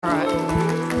All right.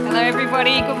 Hello,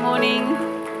 everybody. Good morning.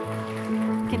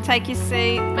 You can take your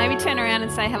seat. Maybe turn around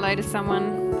and say hello to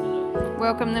someone.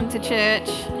 Welcome them to church.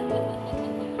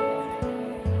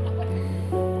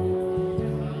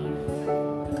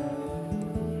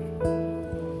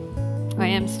 I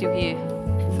am still here.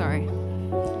 Sorry.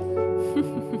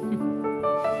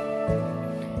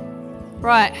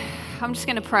 Right. I'm just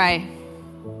going to pray.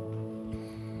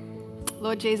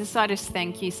 Lord Jesus, I just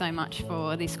thank you so much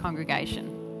for this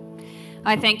congregation.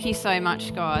 I thank you so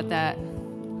much, God, that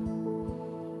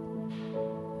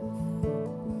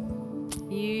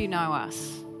you know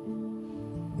us.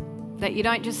 That you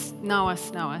don't just know us,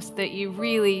 that you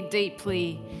really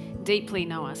deeply, deeply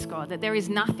know us, God. That there is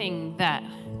nothing that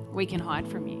we can hide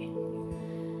from you.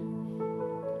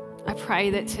 I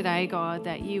pray that today, God,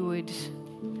 that you would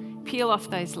peel off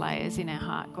those layers in our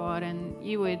heart, God, and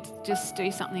you would just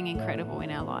do something incredible in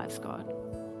our lives, God.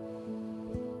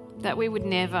 That we would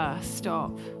never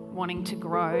stop wanting to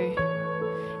grow,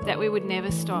 that we would never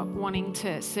stop wanting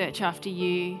to search after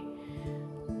you,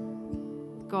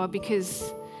 God,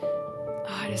 because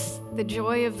the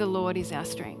joy of the Lord is our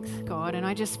strength, God, and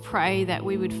I just pray that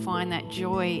we would find that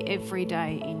joy every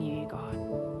day in you, God.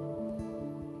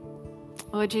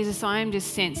 Lord Jesus, I am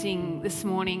just sensing this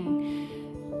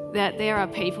morning that there are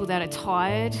people that are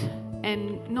tired,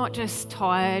 and not just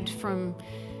tired from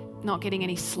not getting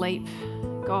any sleep,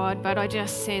 God, but I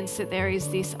just sense that there is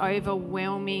this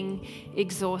overwhelming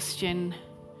exhaustion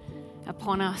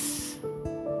upon us,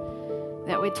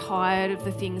 that we're tired of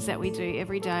the things that we do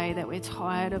every day, that we're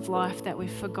tired of life, that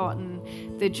we've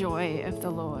forgotten the joy of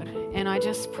the Lord. And I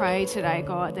just pray today,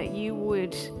 God, that you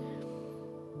would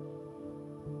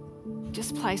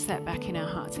just place that back in our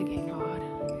hearts again,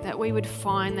 God, that we would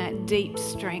find that deep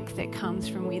strength that comes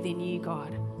from within you,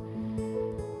 God.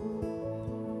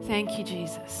 Thank you,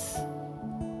 Jesus.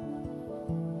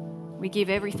 We give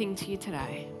everything to you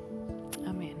today.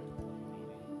 Amen.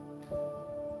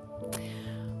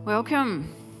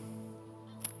 Welcome.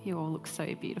 You all look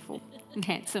so beautiful and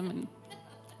handsome and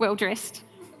well dressed.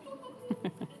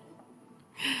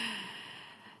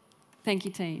 Thank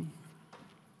you, team.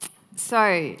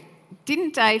 So,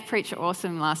 didn't Dave preach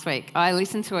awesome last week? I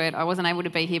listened to it. I wasn't able to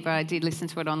be here, but I did listen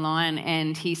to it online,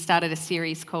 and he started a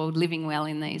series called Living Well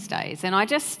in These Days. And I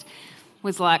just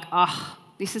was like, oh,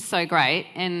 this is so great.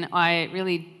 And I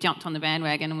really jumped on the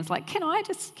bandwagon and was like, can I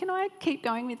keep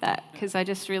going with that? Because I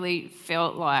just really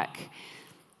felt like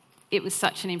it was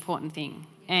such an important thing.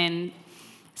 And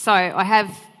so I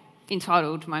have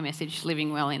entitled my message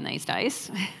Living Well in These Days.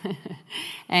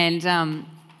 And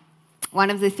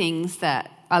one of the things that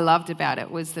I loved about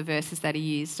it was the verses that he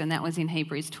used, and that was in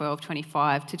Hebrews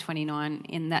 12:25 to 29,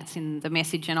 and that's in the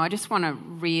message. And I just want to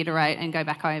reiterate and go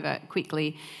back over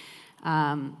quickly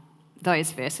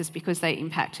those verses because they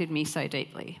impacted me so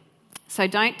deeply. So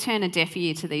don't turn a deaf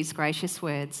ear to these gracious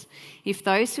words. If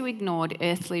those who ignored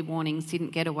earthly warnings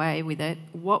didn't get away with it,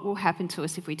 what will happen to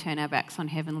us if we turn our backs on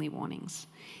heavenly warnings?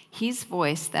 His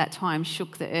voice that time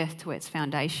shook the earth to its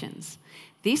foundations.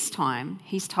 This time,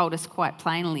 he's told us quite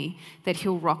plainly that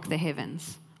he'll rock the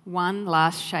heavens, one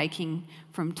last shaking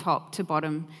from top to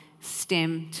bottom,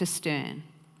 stem to stern.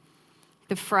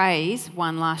 The phrase,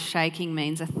 one last shaking,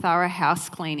 means a thorough house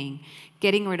cleaning,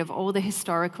 getting rid of all the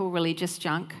historical religious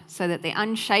junk so that the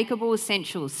unshakable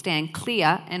essentials stand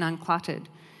clear and uncluttered.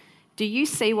 Do you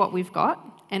see what we've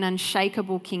got? An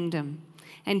unshakable kingdom.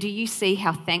 And do you see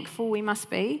how thankful we must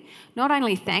be? Not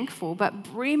only thankful, but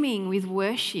brimming with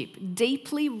worship,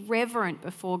 deeply reverent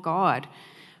before God.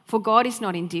 For God is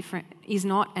not an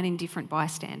indifferent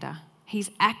bystander.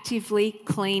 He's actively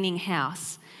cleaning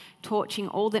house, torching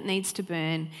all that needs to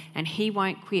burn, and he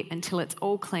won't quit until it's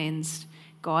all cleansed.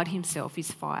 God himself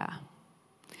is fire.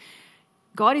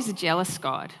 God is a jealous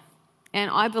God,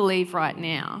 and I believe right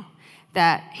now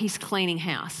that he's cleaning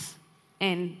house,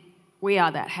 and we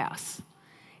are that house.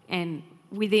 And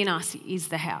within us is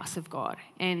the house of God.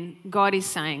 And God is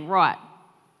saying, right,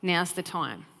 now's the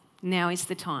time. Now is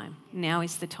the time. Now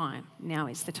is the time. Now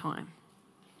is the time.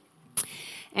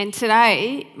 And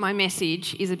today, my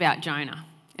message is about Jonah.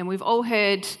 And we've all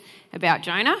heard about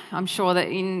Jonah. I'm sure that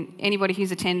anybody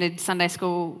who's attended Sunday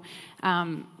school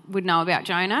would know about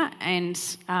Jonah. And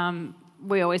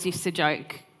we always used to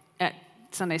joke at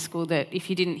Sunday school that if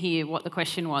you didn't hear what the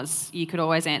question was, you could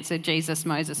always answer Jesus,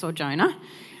 Moses or Jonah.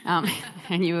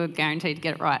 And you were guaranteed to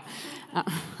get it right.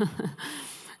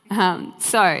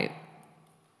 So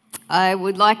I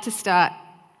would like to start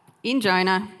in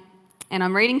Jonah, and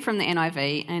I'm reading from the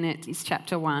NIV, and it is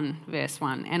chapter 1, verse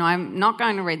 1. And I'm not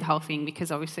going to read the whole thing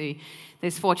because obviously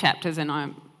there's 4 chapters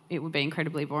and it would be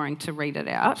incredibly boring to read it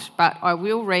out, but I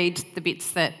will read the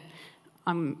bits that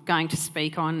I'm going to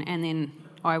speak on, and then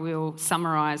I will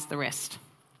summarise the rest.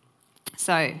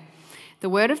 So, the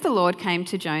word of the Lord came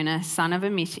to Jonah, son of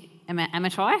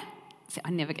Amittai. I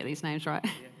never get these names right.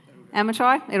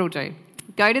 Amittai? It'll do.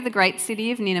 Go to the great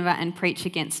city of Nineveh and preach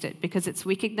against it, because its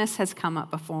wickedness has come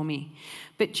up before me.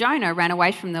 But Jonah ran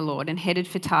away from the Lord and headed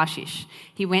for Tarshish.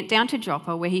 He went down to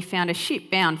Joppa, where he found a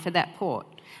ship bound for that port.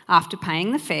 After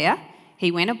paying the fare,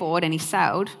 he went aboard and he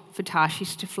sailed for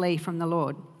Tarshish to flee from the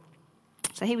Lord.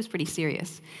 So he was pretty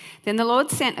serious. Then the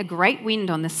Lord sent a great wind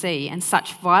on the sea, and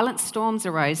such violent storms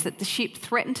arose that the ship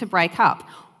threatened to break up.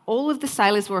 All of the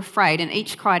sailors were afraid, and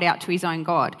each cried out to his own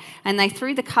God, and they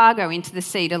threw the cargo into the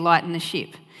sea to lighten the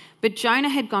ship. But Jonah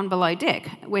had gone below deck,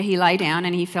 where he lay down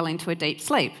and he fell into a deep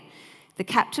sleep. The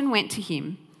captain went to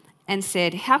him and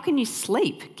said, "How can you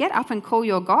sleep? Get up and call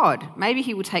your God. Maybe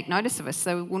he will take notice of us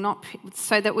so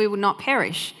that we will not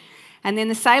perish." And then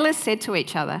the sailors said to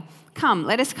each other, "Come,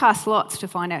 let us cast lots to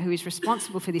find out who is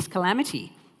responsible for this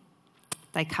calamity."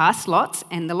 They cast lots,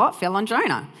 and the lot fell on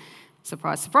Jonah.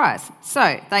 Surprise, surprise.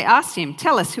 So they asked him,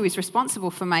 "Tell us who is responsible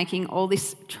for making all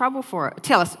this trouble for us.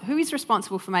 Tell us who is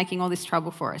responsible for making all this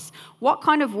trouble for us. What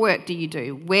kind of work do you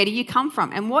do? Where do you come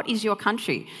from? And what is your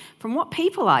country? From what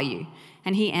people are you?"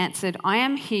 And he answered, "I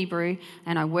am Hebrew,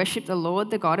 and I worship the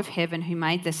Lord, the God of heaven, who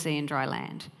made the sea and dry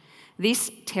land."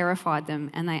 This terrified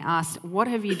them, and they asked, "What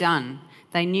have you done?"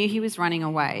 They knew he was running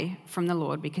away from the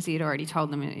Lord, because he had already told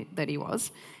them that he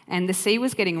was. And the sea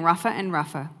was getting rougher and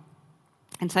rougher.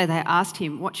 And so they asked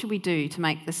him, "What should we do to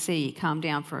make the sea calm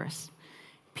down for us?"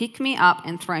 "Pick me up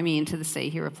and throw me into the sea,"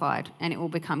 he replied, "and it will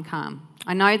become calm.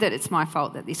 I know that it's my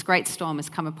fault that this great storm has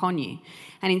come upon you."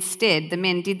 And instead, the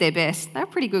men did their best, they were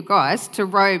pretty good guys, to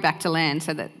row back to land,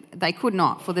 so that they could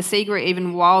not, for the sea grew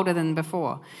even wilder than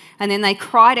before. And then they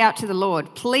cried out to the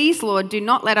Lord, "Please, Lord, do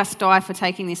not let us die for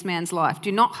taking this man's life.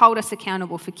 Do not hold us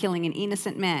accountable for killing an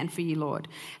innocent man, for you, Lord,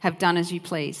 have done as you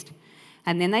pleased."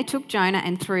 And then they took Jonah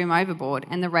and threw him overboard,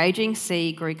 and the raging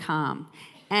sea grew calm.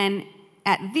 And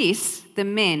at this, the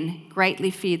men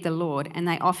greatly feared the Lord, and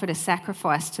they offered a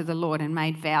sacrifice to the Lord and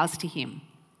made vows to him.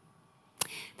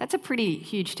 That's a pretty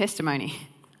huge testimony.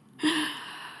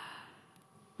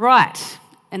 Right,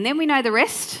 and then we know the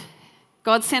rest.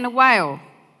 God sent a whale,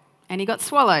 and he got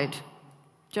swallowed.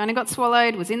 Jonah got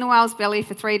swallowed, was in the whale's belly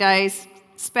for 3 days,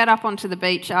 spat up onto the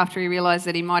beach after he realised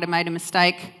that he might have made a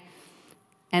mistake.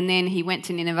 And then he went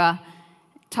to Nineveh,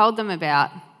 told them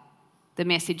about the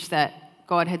message that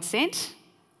God had sent,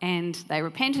 and they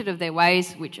repented of their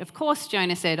ways, which of course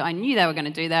Jonah said, "I knew they were going to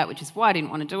do that, which is why I didn't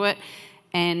want to do it."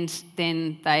 And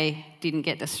then they didn't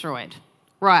get destroyed.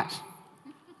 Right.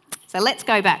 So let's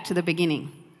go back to the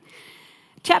beginning.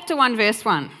 Chapter 1, verse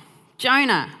 1.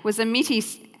 Jonah was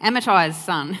Amittai's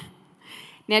son.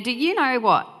 Now, do you know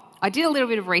what? I did a little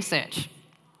bit of research.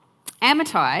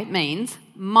 Amittai means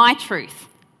my truth.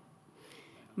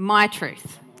 My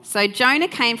truth. So Jonah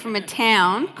came from a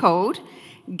town called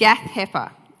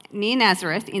Gath-hepher, near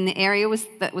Nazareth, in the area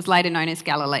that was later known as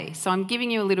Galilee. So I'm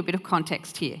giving you a little bit of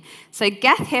context here. So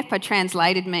Gath-hepher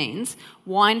translated means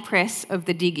winepress of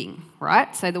the digging,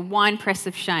 right? So the winepress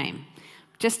of shame.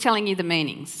 Just telling you the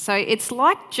meanings. So it's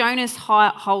like Jonah's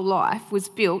whole life was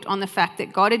built on the fact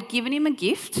that God had given him a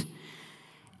gift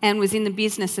and was in the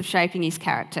business of shaping his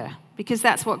character, because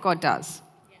that's what God does.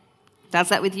 Does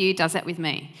that with you, does that with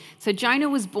me. So Jonah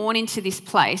was born into this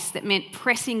place that meant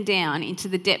pressing down into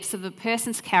the depths of a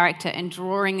person's character and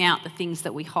drawing out the things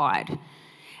that we hide.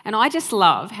 And I just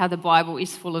love how the Bible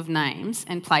is full of names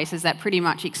and places that pretty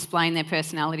much explain their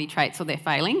personality traits or their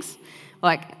failings,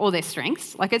 or their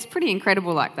strengths. It's pretty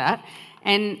incredible like that.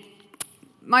 And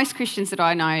most Christians that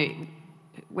I know,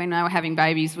 when they were having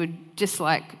babies, would just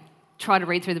try to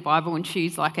read through the Bible and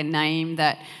choose a name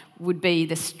that would be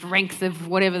the strength of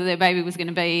whatever their baby was going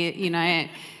to be,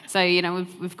 So,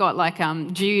 we've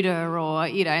got Judah or,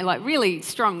 really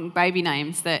strong baby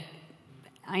names that,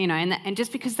 and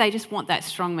just because they just want that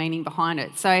strong meaning behind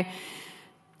it. So,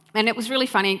 and it was really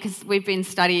funny because we've been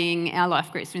studying, our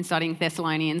life group's been studying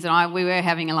Thessalonians, and we were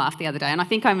having a laugh the other day, and I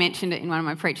think I mentioned it in one of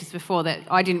my preachers before that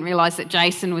I didn't realise that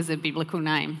Jason was a biblical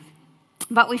name.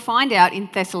 But we find out in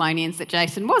Thessalonians that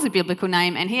Jason was a biblical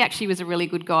name, and he actually was a really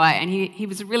good guy, and he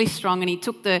was really strong, and he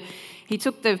took the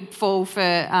fall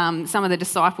for some of the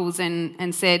disciples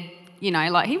and said,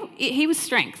 he was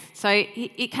strength. So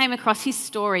it came across, his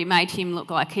story made him look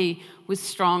like he was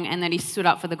strong and that he stood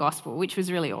up for the gospel, which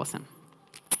was really awesome.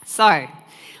 So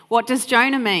what does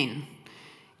Jonah mean?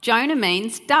 Jonah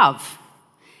means dove.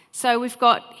 So we've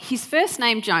got his first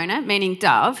name Jonah, meaning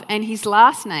dove, and his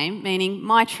last name meaning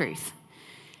my truth.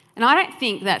 And I don't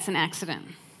think that's an accident.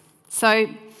 So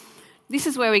this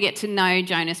is where we get to know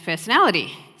Jonah's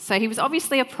personality. So he was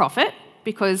obviously a prophet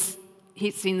because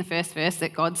it's in the first verse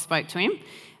that God spoke to him,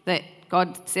 that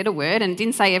God said a word and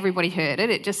didn't say everybody heard it,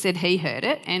 it just said he heard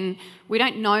it. And we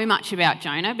don't know much about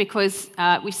Jonah because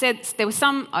we said there was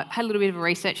I had a little bit of a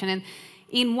research, and then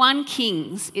in 1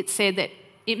 Kings it said that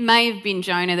it may have been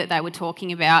Jonah that they were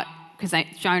talking about because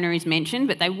Jonah is mentioned,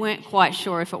 but they weren't quite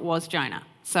sure if it was Jonah.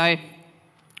 So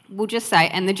we'll just say,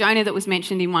 and the Jonah that was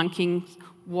mentioned in 1 Kings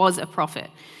was a prophet.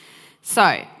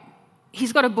 So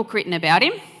he's got a book written about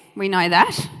him. We know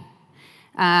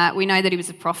that. We know that he was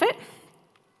a prophet.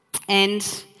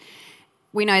 And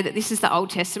we know that this is the Old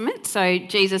Testament, so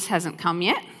Jesus hasn't come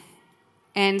yet.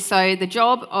 And so the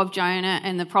job of Jonah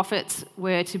and the prophets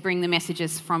were to bring the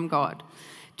messages from God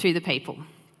to the people.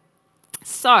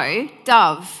 So,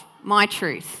 dove, my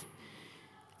truth.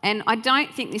 And I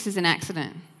don't think this is an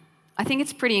accident. I think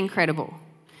it's pretty incredible.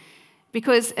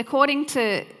 Because according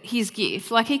to his gift,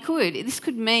 this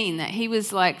could mean that he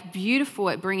was beautiful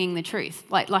at bringing the truth,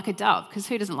 like a dove, because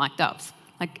who doesn't like doves?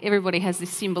 Everybody has this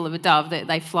symbol of a dove that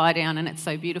they fly down and it's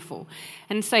so beautiful.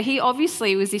 And so he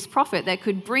obviously was this prophet that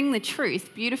could bring the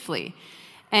truth beautifully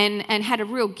and had a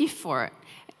real gift for it.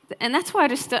 And that's why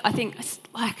I think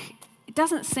it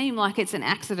doesn't seem like it's an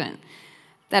accident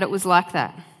that it was like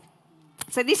that.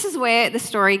 So this is where the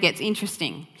story gets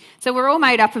interesting. So we're all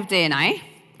made up of DNA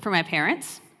from our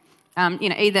parents,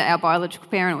 either our biological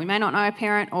parent, or we may not know our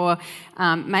parent, or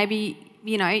maybe,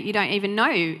 you don't even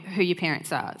know who your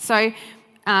parents are. So,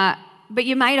 but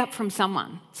you're made up from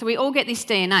someone. So we all get this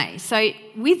DNA. So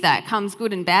with that comes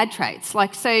good and bad traits.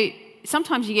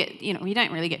 Sometimes you get, you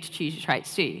don't really get to choose your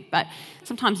traits, do you? But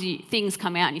sometimes things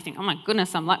come out and you think, oh my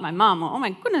goodness, I'm like my mum, or oh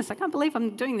my goodness, I can't believe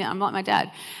I'm doing that, I'm like my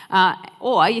dad.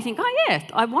 Or you think, oh yeah,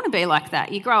 I want to be like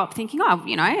that. You grow up thinking, I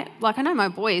know my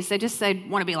boys, they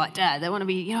want to be like dad. They want to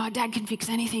be, dad can fix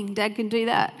anything, dad can do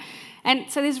that. And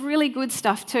so there's really good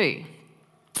stuff too.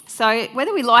 So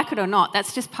whether we like it or not,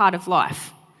 that's just part of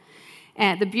life.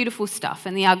 The beautiful stuff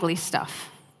and the ugly stuff.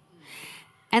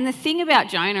 And the thing about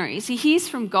Jonah is he hears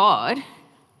from God,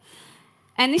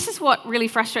 and this is what really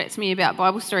frustrates me about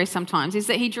Bible stories sometimes, is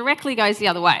that he directly goes the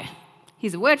other way.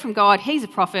 Hears a word from God, he's a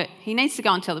prophet, he needs to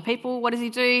go and tell the people. What does he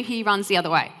do? He runs the other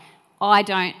way. I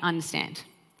don't understand.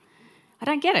 I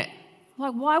don't get it.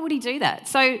 Why would he do that?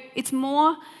 So it's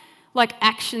more like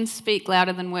actions speak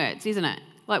louder than words, isn't it?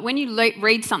 When you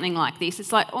read something like this,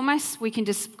 it's almost we can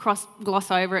just gloss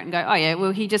over it and go, oh yeah,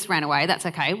 well, he just ran away, that's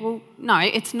okay. Well, no,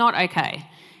 it's not okay.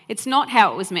 It's not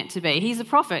how it was meant to be. He's a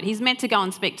prophet. He's meant to go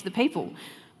and speak to the people.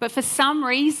 But for some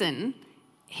reason,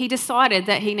 he decided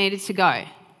that he needed to go.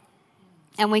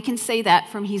 And we can see that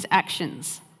from his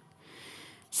actions.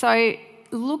 So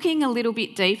looking a little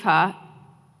bit deeper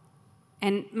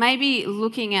and maybe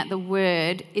looking at the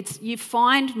word, you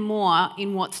find more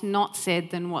in what's not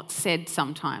said than what's said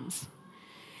sometimes.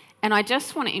 And I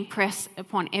just want to impress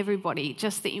upon everybody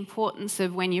just the importance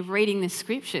of when you're reading the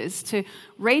scriptures to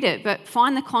read it, but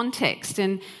find the context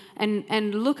and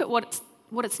look at what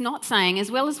it's not saying as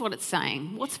well as what it's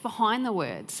saying. What's behind the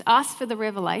words? Ask for the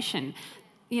revelation.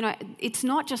 It's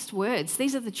not just words.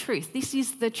 These are the truth. This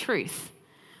is the truth.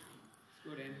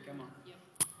 Good, Anne. Come on. Yep.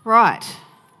 Right.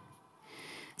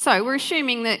 So we're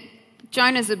assuming that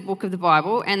Jonah's a book of the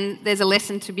Bible and there's a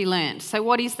lesson to be learned. So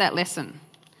what is that lesson?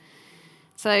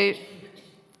 So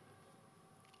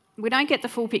we don't get the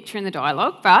full picture in the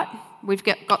dialogue, but we've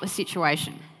got the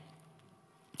situation.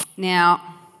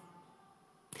 Now,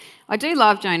 I do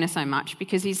love Jonah so much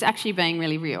because he's actually being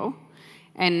really real.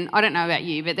 And I don't know about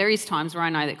you, but there is times where I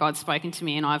know that God's spoken to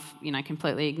me and I've,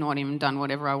 completely ignored him and done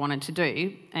whatever I wanted to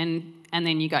do. And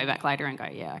then you go back later and go,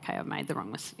 yeah, okay, I've made the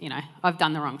wrong I've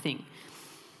done the wrong thing.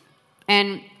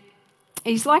 And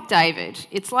he's like David.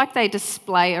 It's like they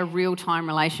display a real-time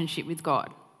relationship with God.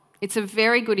 It's a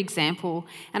very good example,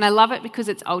 and I love it because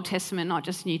it's Old Testament, not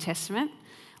just New Testament.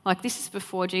 This is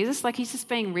before Jesus. He's just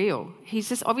being real.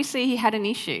 Obviously he had an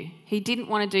issue. He didn't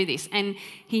want to do this, and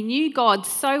he knew God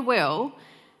so well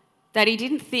that he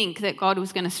didn't think that God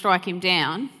was going to strike him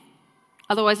down,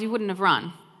 otherwise he wouldn't have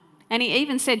run. And he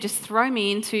even said, just throw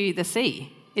me into the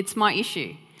sea. It's my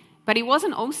issue. But he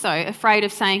wasn't also afraid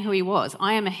of saying who he was.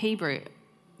 I am a Hebrew.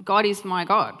 God is my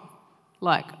God,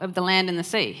 of the land and the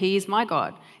sea. He is my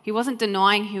God. He wasn't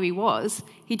denying who he was.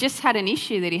 He just had an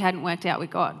issue that he hadn't worked out with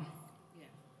God. Yeah.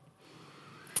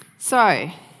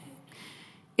 So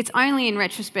it's only in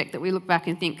retrospect that we look back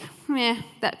and think,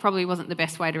 that probably wasn't the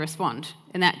best way to respond.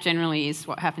 And that generally is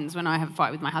what happens when I have a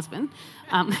fight with my husband.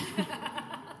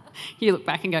 You look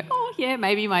back and go, oh yeah,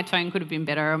 maybe my tone could have been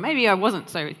better, or maybe I wasn't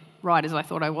so right as I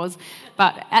thought I was.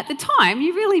 But at the time,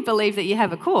 you really believe that you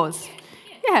have a cause.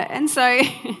 Yeah, and so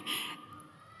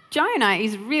Jonah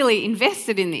is really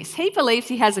invested in this. He believes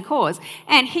he has a cause,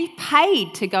 and he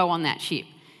paid to go on that ship.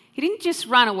 He didn't just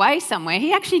run away somewhere.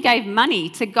 He actually gave money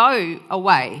to go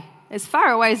away, as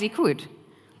far away as he could.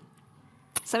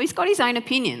 So he's got his own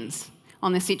opinions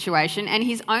on the situation and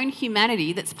his own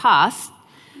humanity that's passed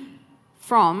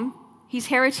from his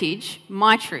heritage,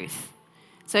 my truth.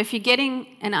 So if you're getting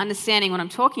and understanding what I'm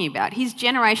talking about, his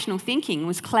generational thinking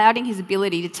was clouding his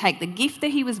ability to take the gift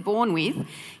that he was born with,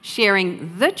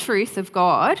 sharing the truth of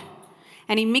God,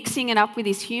 and he mixing it up with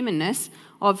his humanness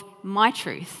of my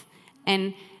truth.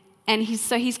 And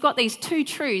he's got these two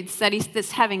truths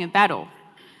that's having a battle.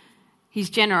 His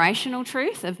generational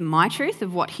truth of my truth,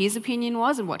 of what his opinion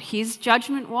was and what his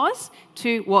judgment was,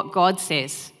 to what God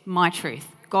says, my truth,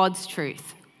 God's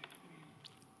truth.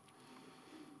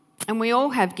 And we all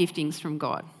have giftings from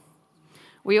God.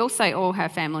 We also all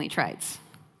have family traits.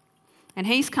 And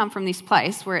he's come from this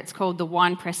place where it's called the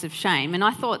winepress of shame, and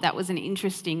I thought that was an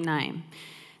interesting name,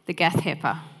 the Gath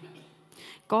Hepher.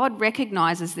 God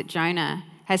recognises that Jonah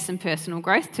has some personal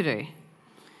growth to do,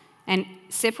 and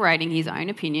separating his own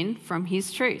opinion from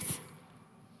his truth.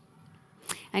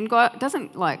 And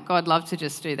God love to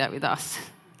just do that with us.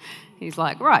 He's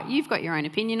like, right, you've got your own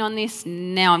opinion on this,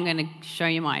 now I'm going to show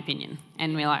you my opinion.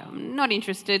 And we're like, I'm not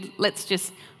interested, let's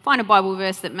just find a Bible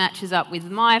verse that matches up with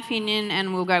my opinion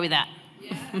and we'll go with that.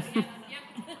 Yeah.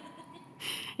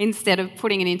 Instead of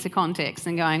putting it into context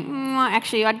and going,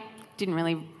 actually, I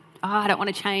don't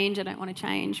want to change.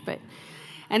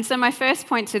 And so my first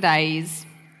point today is,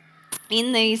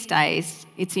 in these days,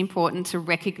 it's important to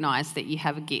recognise that you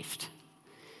have a gift.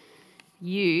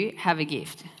 You have a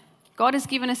gift. God has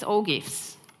given us all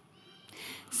gifts.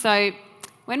 So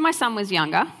when my son was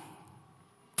younger,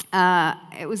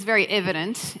 it was very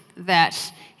evident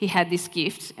that he had this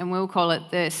gift, and we'll call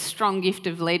it the strong gift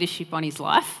of leadership on his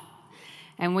life.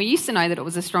 And we used to know that it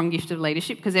was a strong gift of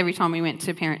leadership because every time we went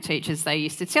to parent teachers, they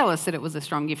used to tell us that it was a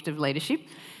strong gift of leadership.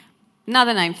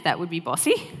 Another name for that would be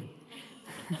bossy.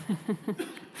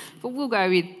 But we'll go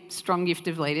with strong gift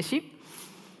of leadership.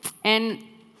 And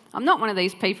I'm not one of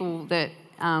these people that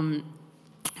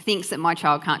thinks that my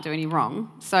child can't do any wrong.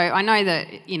 So I know that,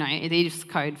 it is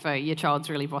code for your child's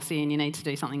really bossy and you need to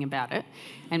do something about it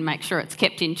and make sure it's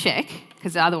kept in check,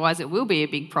 because otherwise it will be a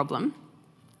big problem.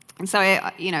 And so,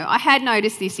 I had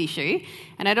noticed this issue,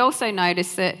 and I'd also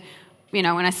noticed that, when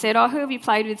I said, who have you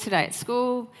played with today at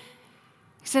school?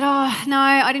 He said, no,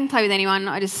 I didn't play with anyone.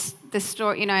 I didn't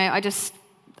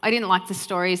like the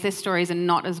stories. Their stories are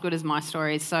not as good as my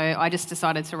stories, so I just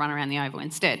decided to run around the oval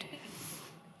instead.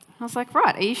 I was like,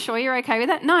 right, are you sure you're okay with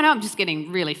that? No, I'm just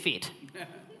getting really fit.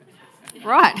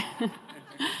 Right.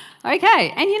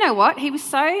 Okay, and you know what? He was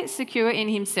so secure in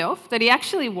himself that he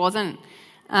actually wasn't,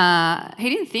 he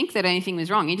didn't think that anything was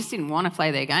wrong. He just didn't want to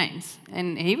play their games.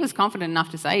 And he was confident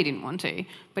enough to say he didn't want to,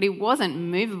 but he wasn't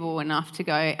movable enough to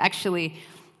go, actually,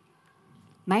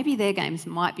 maybe their games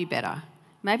might be better.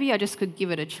 Maybe I just could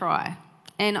give it a try.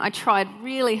 And I tried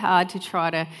really hard to try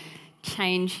to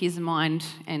change his mind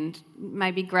and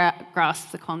maybe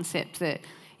grasp the concept that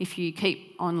if you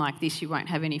keep on like this, you won't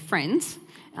have any friends.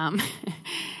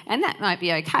 And that might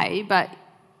be okay, but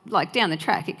down the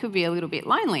track, it could be a little bit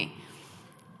lonely.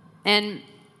 And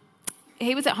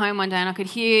he was at home one day and I could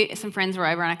hear some friends were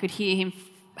over and I could hear him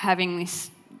having this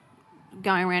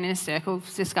going around in a circle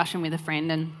discussion with a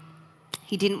friend, and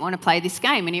he didn't want to play this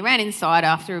game, and he ran inside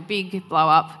after a big blow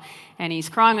up and he's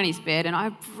crying on his bed, and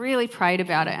I really prayed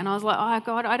about it and I was like, oh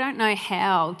God, I don't know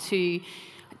how to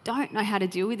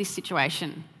deal with this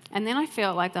situation. And then I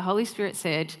felt like the Holy Spirit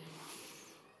said,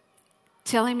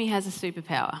 tell him he has a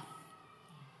superpower.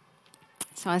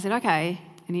 So I said, okay.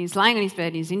 And he's laying on his bed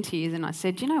and he's in tears, and I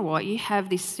said, you know what, you have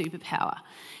this superpower.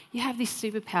 You have this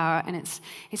superpower, and it's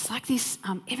like this,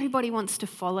 everybody wants to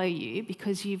follow you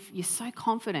because you're so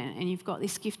confident and you've got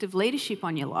this gift of leadership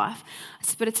on your life.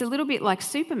 But it's a little bit like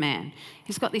Superman.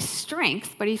 He's got this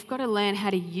strength, but he's got to learn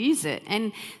how to use it.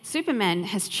 And Superman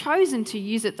has chosen to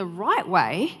use it the right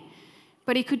way,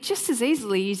 but he could just as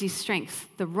easily use his strength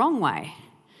the wrong way.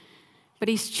 But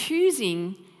he's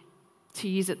choosing to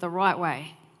use it the right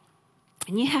way.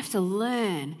 And you have to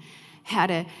learn how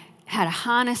to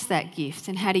harness that gift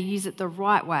and how to use it the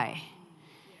right way.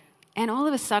 And all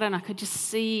of a sudden I could just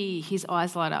see his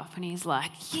eyes light up, and he's like,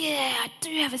 yeah, I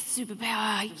do have a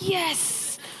superpower.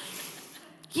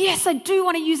 Yes, I do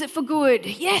want to use it for good.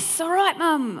 Yes, all right,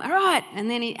 Mum, all right. And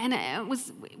then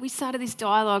we started this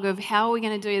dialogue of how are we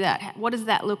going to do that? What does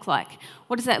that look like?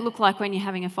 What does that look like when you're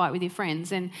having a fight with your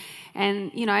friends? And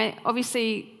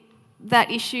obviously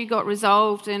that issue got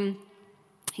resolved and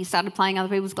he started playing other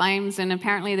people's games, and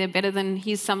apparently they're better than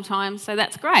his sometimes, so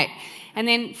that's great. And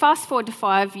then fast forward to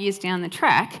 5 years down the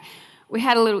track, we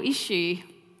had a little issue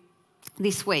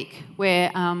this week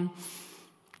where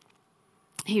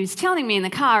he was telling me in the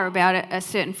car about a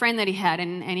certain friend that he had,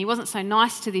 and he wasn't so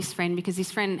nice to this friend because this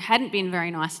friend hadn't been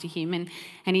very nice to him, and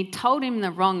he told him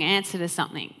the wrong answer to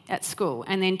something at school.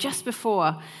 And then just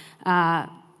before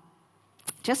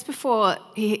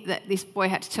this boy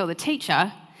had to tell the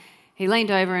teacher, he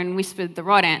leaned over and whispered the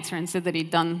right answer and said that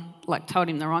he'd told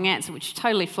him the wrong answer, which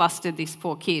totally flustered this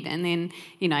poor kid. And then,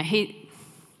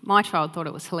 my child thought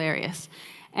it was hilarious.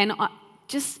 And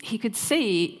he could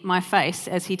see my face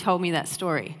as he told me that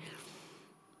story.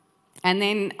 And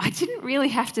then I didn't really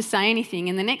have to say anything.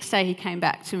 And the next day he came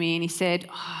back to me and he said,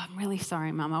 I'm really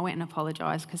sorry, Mum. I went and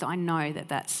apologised because I know that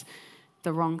that's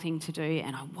the wrong thing to do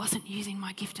and I wasn't using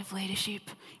my gift of leadership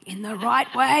in the right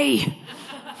way.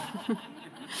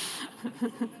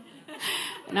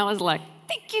 And I was like,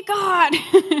 thank you, God.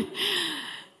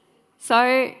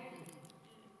 So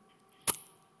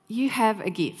you have a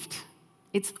gift.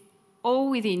 It's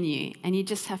all within you, and you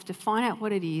just have to find out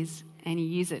what it is and you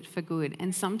use it for good.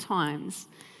 And sometimes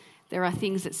there are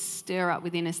things that stir up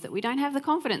within us that we don't have the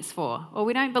confidence for, or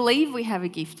we don't believe we have a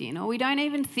gift in, or we don't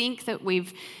even think that we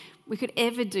could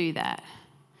ever do that.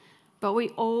 But we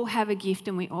all have a gift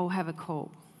and we all have a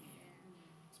call.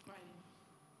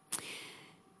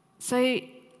 So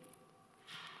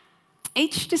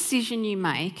each decision you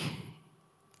make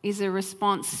is a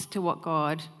response to what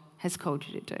God has called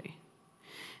you to do.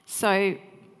 So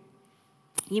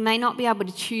you may not be able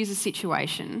to choose a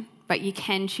situation, but you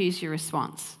can choose your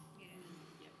response.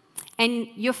 And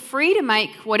you're free to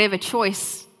make whatever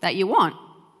choice that you want.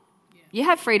 You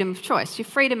have freedom of choice. You're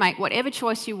free to make whatever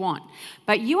choice you want.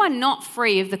 But you are not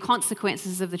free of the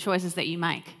consequences of the choices that you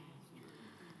make.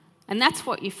 And that's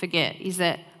what you forget, is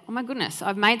that, oh my goodness,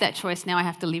 I've made that choice, now I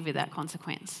have to live with that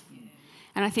consequence.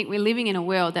 And I think we're living in a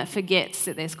world that forgets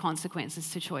that there's consequences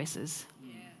to choices.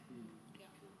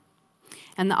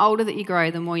 And the older that you grow,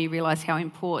 the more you realise how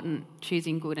important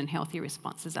choosing good and healthy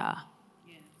responses are.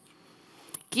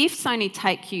 Gifts only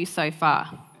take you so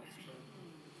far.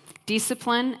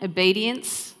 Discipline,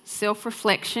 obedience,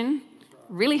 self-reflection,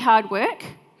 really hard work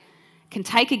can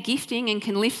take a gifting and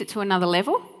can lift it to another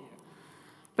level.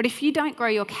 But if you don't grow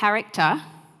your character,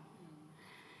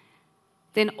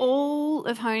 then all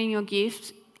of honing your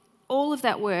gift, all of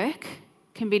that work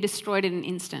can be destroyed in an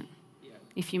instant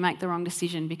if you make the wrong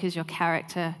decision, because your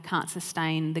character can't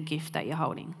sustain the gift that you're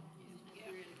holding,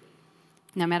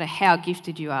 no matter how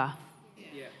gifted you are.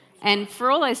 And for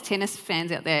all those tennis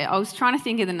fans out there, I was trying to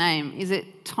think of the name. Is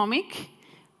it Tomic?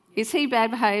 Is he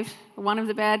bad behaved? One of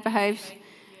the bad behaved?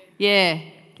 Yeah.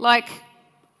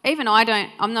 Even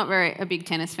I'm not a big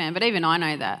tennis fan, but even I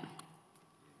know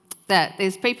that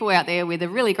there's people out there with a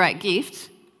really great gift,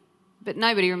 but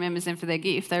nobody remembers them for their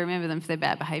gift. They remember them for their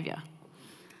bad behaviour.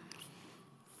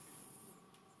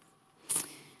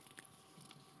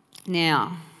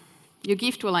 Now, your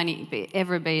gift will only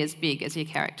ever be as big as your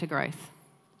character growth.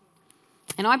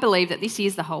 And I believe that this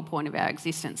is the whole point of our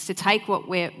existence, to take what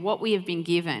we have been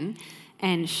given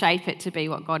and shape it to be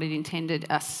what God had intended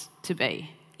us to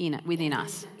be within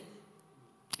us.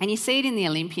 And you see it in the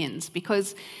Olympians,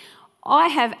 because I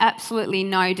have absolutely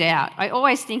no doubt, I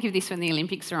always think of this when the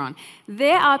Olympics are on,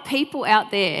 there are people out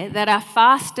there that are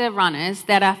faster runners,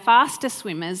 that are faster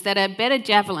swimmers, that are better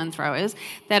javelin throwers,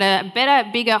 that are better,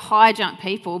 bigger, high jump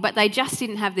people, but they just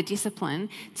didn't have the discipline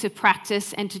to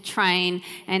practice and to train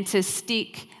and to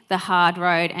stick the hard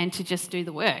road and to just do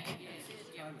the work.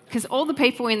 Because all the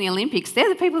people in the Olympics, they're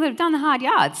the people that have done the hard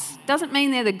yards. Doesn't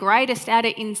mean they're the greatest at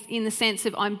it in the sense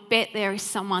of, I bet there is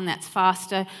someone that's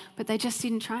faster, but they just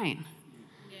didn't train.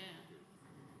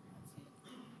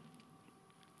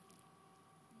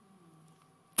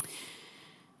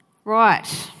 Right,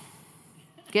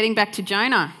 getting back to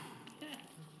Jonah.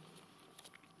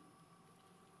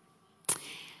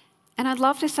 And I'd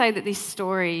love to say that this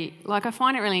story, I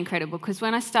find it really incredible, because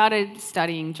when I started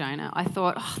studying Jonah, I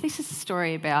thought, this is a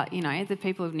story about, the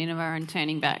people of Nineveh and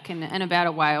turning back, and about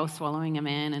a whale swallowing a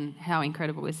man, and how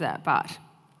incredible is that? But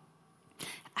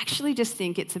I actually just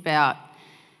think it's about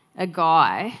a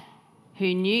guy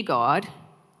who knew God,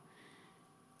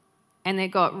 and they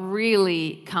got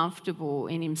really comfortable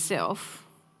in himself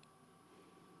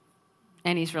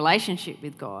and his relationship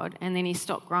with God, and then he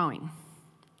stopped growing.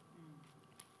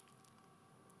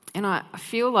 And I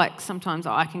feel like sometimes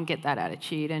I can get that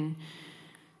attitude, and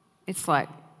it's like,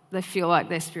 they feel like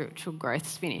their spiritual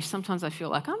growth's finished. Sometimes I feel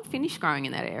like I'm finished growing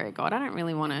in that area, God. I don't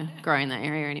really want to grow in that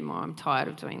area anymore. I'm tired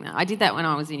of doing that. I did that when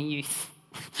I was in youth.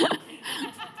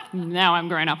 Now I'm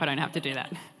grown up, I don't have to do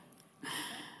that.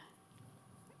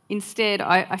 Instead,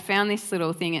 I found this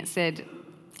little thing. It said,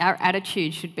 our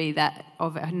attitude should be that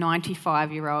of a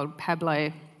 95-year-old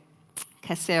Pablo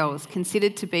Casals,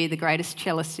 considered to be the greatest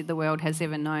cellist the world has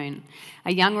ever known.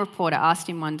 A young reporter asked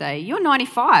him one day, "You're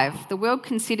 95. The world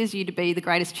considers you to be the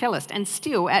greatest cellist, and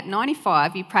still at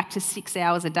 95 you practice 6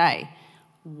 hours a day.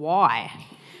 Why?"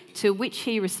 To which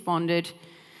he responded,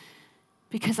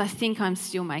 "Because I think I'm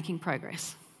still making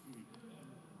progress."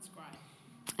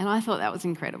 And I thought that was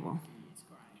incredible.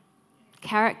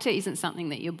 Character isn't something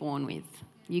that you're born with.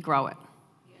 You grow it.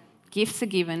 Gifts are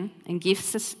given, and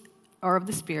gifts are of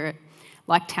the Spirit,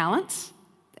 like talents,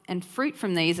 and fruit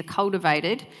from these are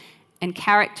cultivated, and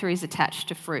character is attached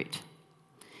to fruit.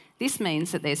 This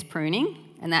means that there's pruning,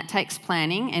 and that takes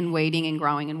planning and weeding and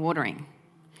growing and watering.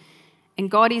 And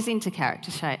God is into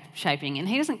character shaping, and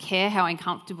He doesn't care how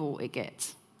uncomfortable it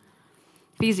gets.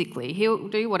 Physically, He'll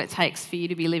do what it takes for you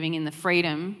to be living in the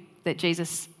freedom that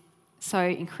Jesus so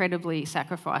incredibly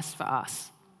sacrificed for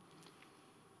us.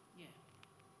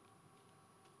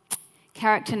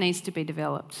 Character needs to be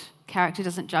developed. Character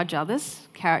doesn't judge others.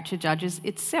 Character judges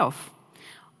itself.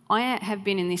 I have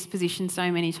been in this position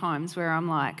so many times where I'm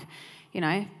like,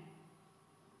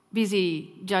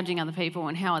 busy judging other people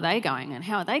and how are they going and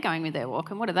how are they going with their walk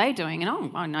and what are they doing?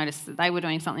 And I noticed that they were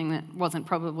doing something that wasn't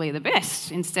probably the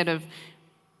best. Instead of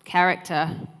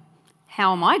character,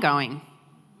 how am I going?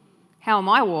 How am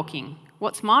I walking?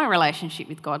 What's my relationship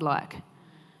with God like?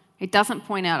 It doesn't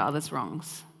point out others'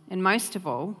 wrongs. And most of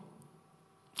all,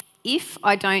 if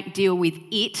I don't deal with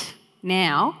it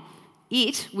now,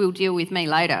 it will deal with me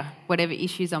later, whatever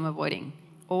issues I'm avoiding.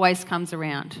 Always comes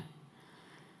around.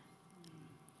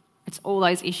 It's all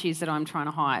those issues that I'm trying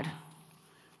to hide.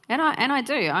 And I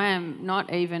do. I am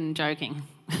not even joking.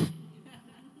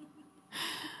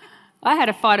 I had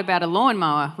a fight about a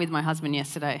lawnmower with my husband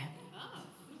yesterday.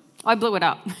 I blew it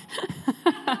up.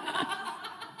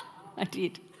 I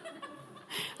did.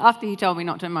 After he told me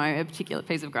not to mow a particular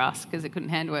piece of grass because it couldn't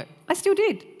handle it, I still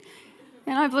did.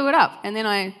 And I blew it up. And then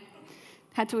I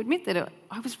had to admit that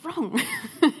I was wrong.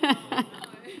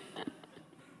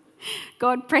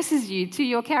 God presses you till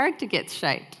your character gets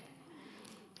shaped.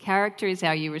 Character is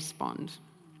how you respond.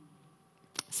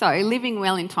 So living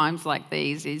well in times like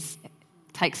these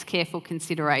takes careful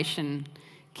consideration,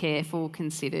 careful,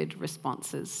 considered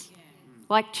responses.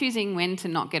 Like choosing when to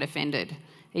not get offended,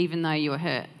 even though you were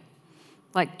hurt.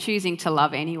 Like choosing to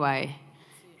love anyway,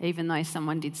 even though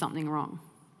someone did something wrong.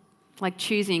 Like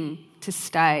choosing to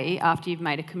stay after you've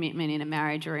made a commitment in a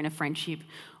marriage or in a friendship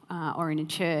or in a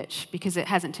church because it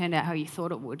hasn't turned out how you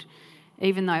thought it would,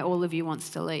 even though all of you wants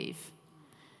to leave.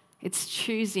 It's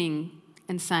choosing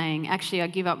and saying, actually, I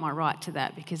give up my right to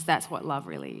that because that's what love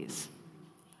really is.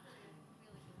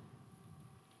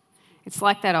 It's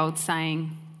like that old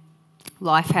saying,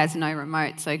 life has no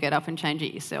remote, so get up and change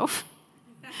it yourself.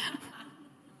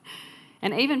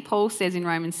 And even Paul says in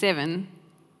Romans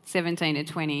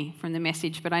 7:17-20 from the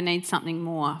Message, "But I need something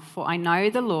more, for I know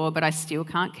the law, but I still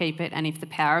can't keep it, and if the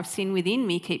power of sin within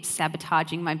me keeps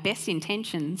sabotaging my best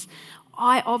intentions,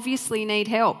 I obviously need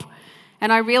help.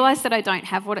 And I realise that I don't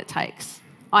have what it takes.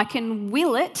 I can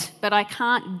will it, but I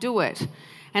can't do it.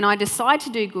 And I decide to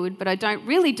do good, but I don't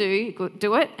really do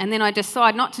it, and then I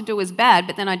decide not to do as bad,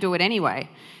 but then I do it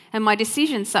anyway. And my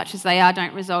decisions, such as they are,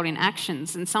 don't result in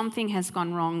actions, and something has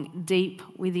gone wrong deep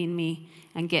within me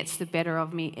and gets the better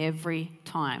of me every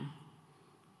time."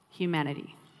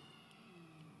 Humanity.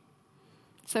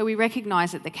 So we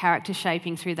recognise that the character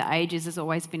shaping through the ages has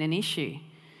always been an issue,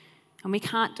 and we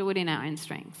can't do it in our own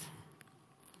strength.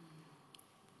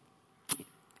 It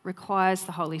requires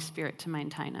the Holy Spirit to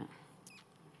maintain it.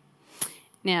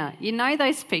 Now,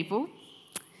 those people,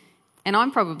 and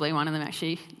I'm probably one of them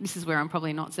actually, this is where I'm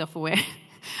probably not self-aware,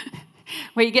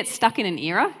 where you get stuck in an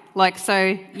era.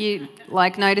 So you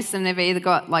notice them, they've either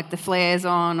got the flares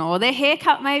on or their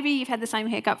haircut maybe, you've had the same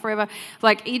haircut forever.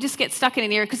 You just get stuck in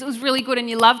an era because it was really good and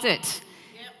you loved it.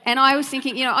 Yep. And I was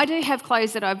thinking, I do have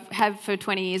clothes that I've had for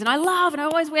 20 years and I love and I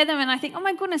always wear them and I think, oh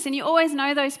my goodness, and you always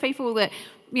know those people that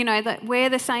that wear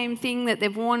the same thing that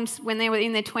they've worn when they were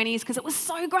in their 20s because it was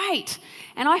so great.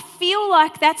 And I feel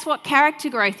like that's what character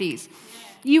growth is.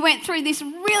 You went through this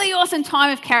really awesome time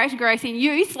of character growth in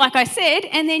youth, like I said,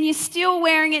 and then you're still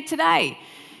wearing it today.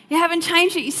 You haven't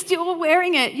changed it. You're still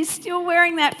wearing it. You're still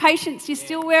wearing that patience. You're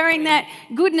still wearing that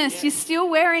goodness. You're still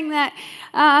wearing that,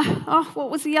 what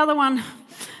was the other one?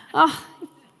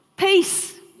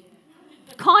 Peace,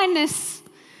 kindness,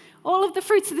 All of the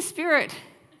fruits of the Spirit.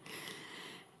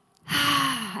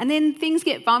 And then things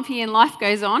get bumpy and life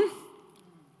goes on.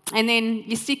 And then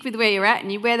you stick with where you're at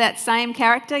and you wear that same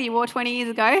character you wore 20 years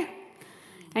ago.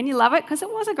 And you love it because it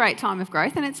was a great time of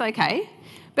growth and it's okay.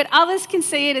 But others can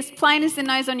see it as plain as the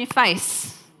nose on your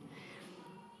face.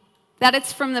 That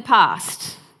it's from the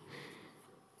past.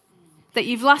 That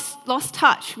you've lost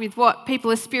touch with what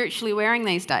people are spiritually wearing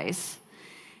these days.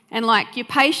 And like your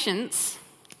patience,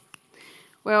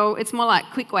 well, it's more like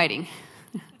quick waiting.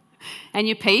 And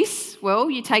your peace, well,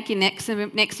 you take your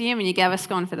Nexium and your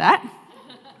Gaviscon for that.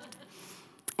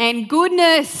 And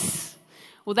goodness,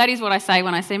 well, that is what I say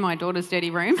when I see my daughter's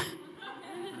dirty room.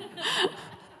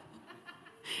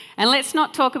 And let's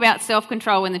not talk about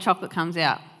self-control when the chocolate comes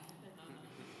out.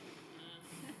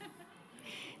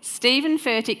 Stephen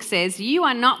Furtick says, you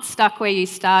are not stuck where you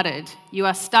started, you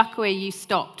are stuck where you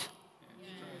stopped.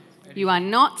 You are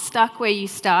not stuck where you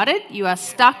started, you are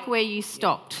stuck where you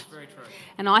stopped.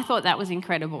 And I thought that was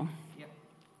incredible.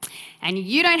 And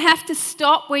you don't have to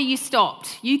stop where you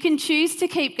stopped. You can choose to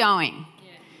keep going.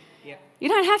 You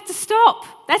don't have to stop.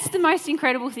 That's the most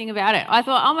incredible thing about it. I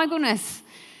thought, oh my goodness,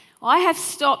 I have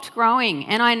stopped growing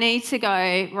and I need to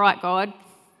go, right, God,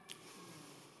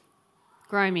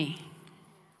 grow me.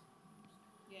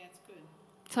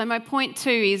 So my point 2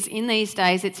 is, in these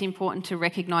days, it's important to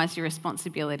recognise your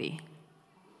responsibility.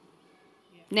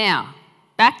 Now,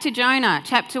 back to Jonah,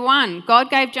 chapter 1. God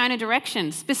gave Jonah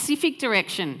direction, specific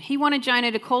direction. He wanted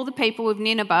Jonah to call the people of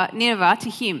Nineveh to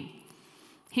him.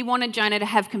 He wanted Jonah to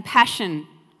have compassion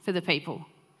for the people.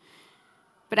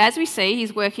 But as we see,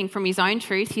 he's working from his own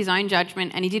truth, his own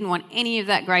judgment, and he didn't want any of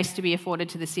that grace to be afforded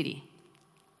to the city.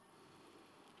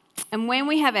 And when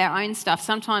we have our own stuff,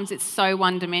 sometimes it's so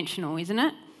one-dimensional, isn't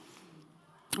it?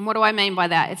 And what do I mean by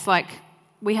that? It's like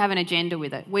we have an agenda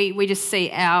with it. We just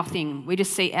see our thing. We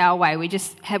just see our way.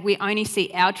 We only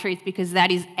see our truth because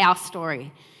that is our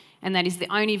story. And that is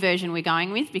the only version we're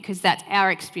going with because that's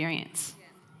our experience.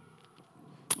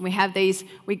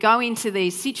 We go into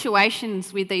these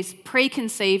situations with these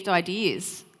preconceived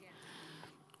ideas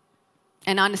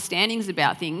and understandings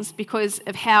about things because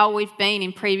of how we've been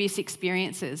in previous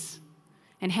experiences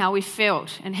and how we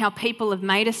felt and how people have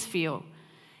made us feel.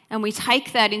 And we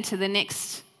take that into the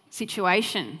next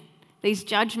situation, these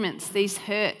judgments, these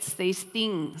hurts, these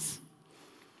things.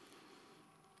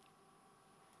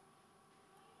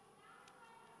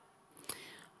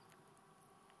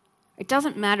 It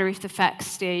doesn't matter if the facts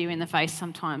stare you in the face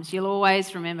sometimes. You'll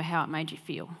always remember how it made you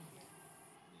feel.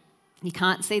 You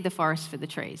can't see the forest for the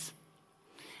trees.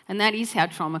 And that is how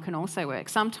trauma can also work.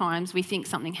 Sometimes we think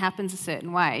something happens a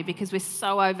certain way because we're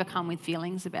so overcome with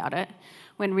feelings about it,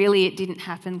 when really it didn't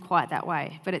happen quite that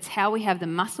way. But it's how we have the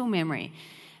muscle memory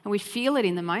and we feel it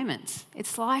in the moments.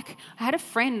 It's like, I had a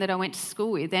friend that I went to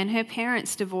school with and her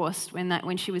parents divorced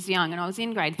when she was young, and I was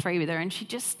in grade 3 with her, and she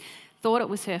just thought it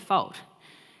was her fault.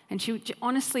 And she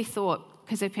honestly thought,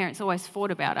 because her parents always fought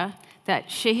about her,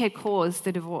 that she had caused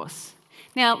the divorce.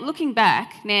 Now, looking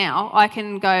back now, I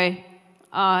can go,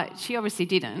 she obviously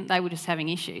didn't. They were just having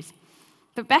issues.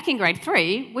 But back in grade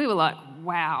 3, we were like,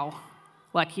 wow,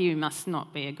 like you must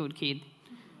not be a good kid.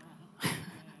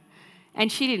 And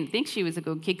she didn't think she was a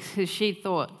good kid because she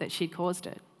thought that she'd caused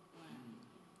it.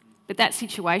 But that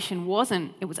situation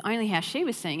it was only how she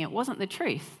was seeing it, wasn't the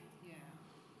truth.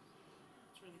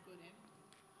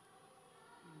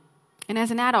 And as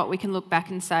an adult, we can look back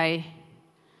and say,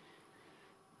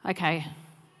 okay,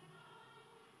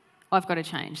 I've got to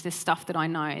change. There's stuff that I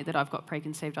know that I've got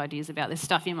preconceived ideas about. There's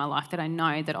stuff in my life that I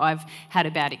know that I've had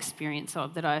a bad experience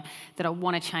of, that I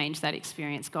want to change that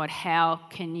experience. God, how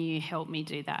can you help me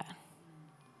do that?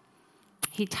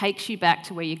 He takes you back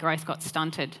to where your growth got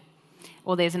stunted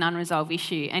or there's an unresolved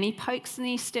issue, and he pokes and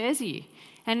he stirs you.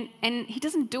 And he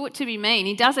doesn't do it to be mean.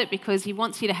 He does it because he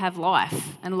wants you to have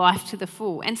life and life to the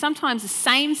full. And sometimes the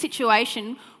same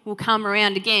situation will come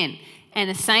around again, and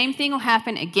the same thing will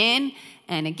happen again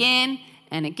and again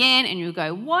and again, and you'll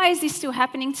go, why is this still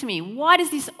happening to me? Why does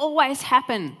this always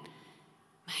happen?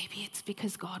 Maybe it's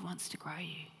because God wants to grow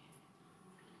you.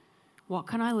 What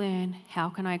can I learn? How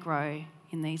can I grow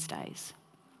in these days?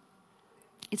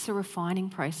 It's a refining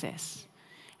process.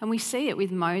 And we see it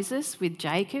with Moses, with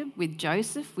Jacob, with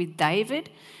Joseph, with David.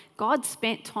 God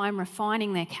spent time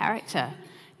refining their character,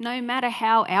 no matter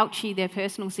how ouchy their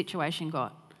personal situation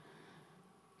got.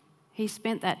 He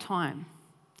spent that time.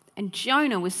 And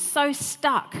Jonah was so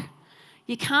stuck.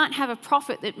 You can't have a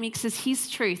prophet that mixes his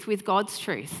truth with God's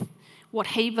truth, what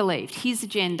he believed, his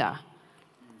agenda.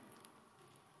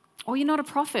 Or you're not a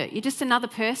prophet. You're just another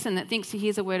person that thinks he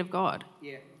hears a word of God.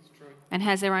 Yeah, that's true. And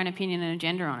has their own opinion and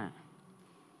agenda on it.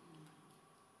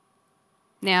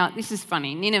 Now, this is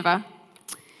funny. Nineveh,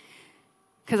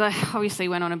 because I obviously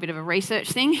went on a bit of a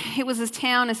research thing, it was a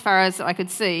town, as far as I could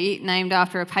see, named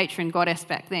after a patron goddess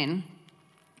back then.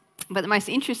 But the most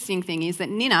interesting thing is that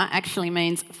Ninna actually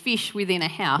means fish within a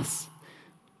house.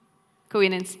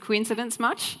 Coincidence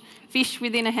much? Fish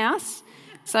within a house?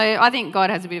 So I think God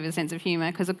has a bit of a sense of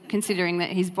humour, because considering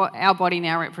that our body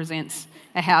now represents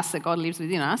a house that God lives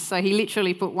within us, so he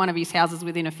literally put one of his houses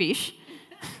within a fish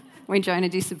when Jonah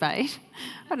disobeyed.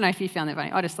 I don't know if you found that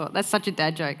funny. I just thought, that's such a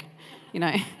dad joke, you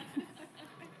know.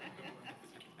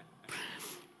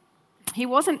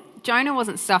 Jonah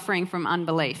wasn't suffering from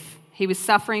unbelief. He was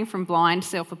suffering from blind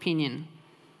self-opinion,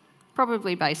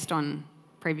 probably based on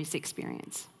previous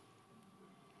experience.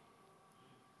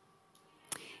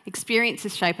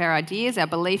 Experiences shape our ideas, our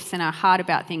beliefs, and our heart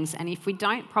about things, and if we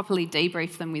don't properly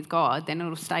debrief them with God, then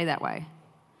it'll stay that way.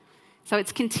 So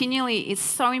it's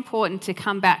so important to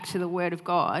come back to the Word of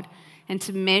God and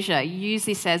to use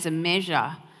this as a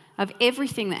measure of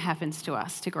everything that happens to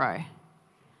us to grow.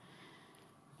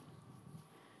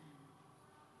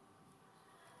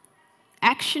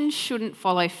 Actions shouldn't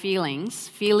follow feelings.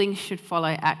 Feelings should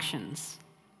follow actions.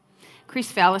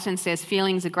 Chris Valentin says,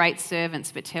 feelings are great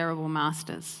servants but terrible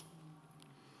masters.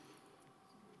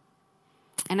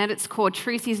 And at its core,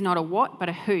 truth is not a what but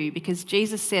a who, because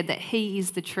Jesus said that he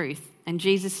is the truth. And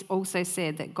Jesus also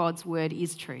said that God's word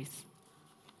is truth.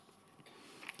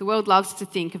 The world loves to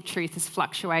think of truth as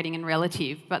fluctuating and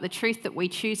relative, but the truth that we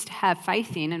choose to have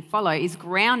faith in and follow is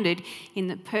grounded in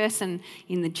the person,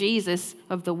 in the Jesus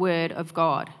of the Word of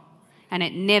God. And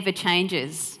it never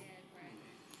changes.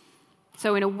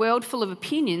 So in a world full of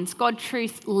opinions, God's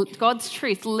truth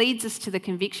leads us to the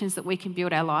convictions that we can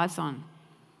build our lives on.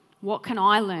 What can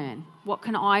I learn? What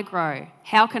can I grow?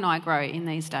 How can I grow in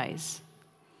these days?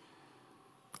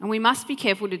 And we must be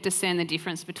careful to discern the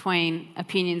difference between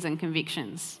opinions and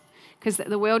convictions, because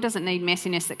the world doesn't need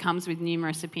messiness that comes with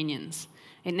numerous opinions.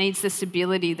 It needs the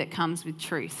stability that comes with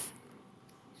truth.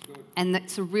 And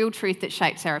that's a real truth that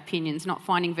shapes our opinions, not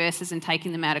finding verses and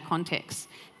taking them out of context,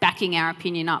 backing our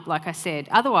opinion up, like I said.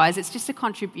 Otherwise, it's just a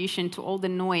contribution to all the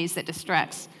noise that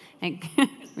distracts,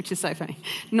 which is so funny,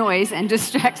 noise and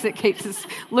distracts that keeps us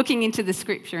looking into the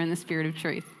scripture and the spirit of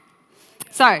truth.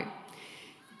 So,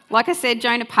 like I said,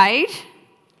 Jonah paid.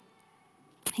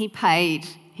 He paid.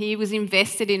 He was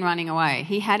invested in running away.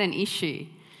 He had an issue.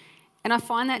 And I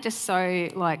find that just so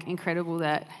incredible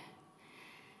that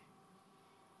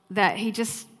he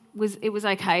just it was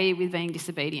okay with being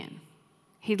disobedient.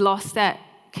 He'd lost that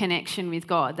connection with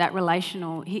God, that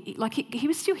relational, he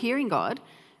was still hearing God,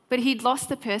 but he'd lost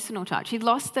the personal touch. He'd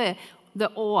lost the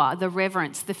awe, the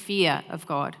reverence, the fear of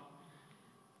God.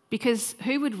 Because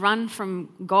who would run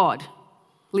from God,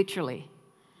 literally,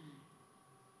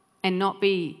 and not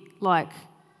be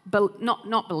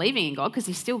not believing in God, because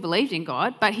he still believed in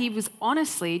God, but he was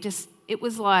honestly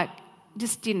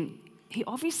he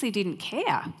obviously didn't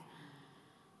care.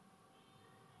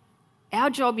 Our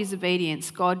job is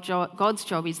obedience. God's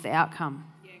job is the outcome.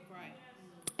 Yeah, great.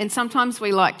 And sometimes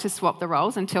we like to swap the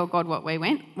roles and tell God what we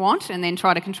want and then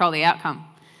try to control the outcome.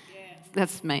 Yeah.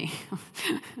 That's me.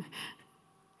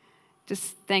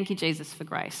 Just thank you, Jesus, for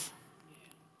grace. Yeah.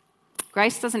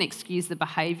 Grace doesn't excuse the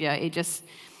behaviour. It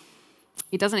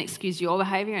doesn't excuse your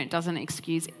behaviour, and it doesn't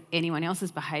excuse anyone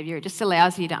else's behaviour. It just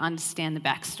allows you to understand the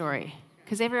backstory,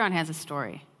 because everyone has a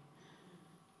story.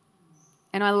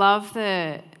 And I love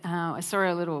I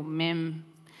saw a little meme,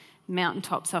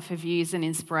 mountaintops offer views and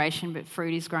inspiration, but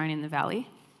fruit is grown in the valley.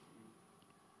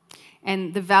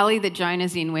 And the valley that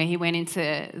Jonah's in, where he went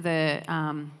into the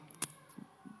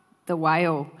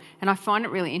whale, and I find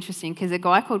it really interesting because a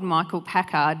guy called Michael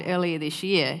Packard earlier this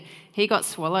year, he got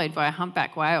swallowed by a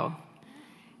humpback whale.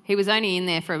 He was only in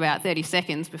there for about 30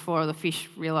 seconds before the fish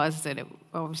realised that it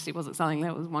obviously wasn't something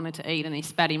that it wanted to eat, and he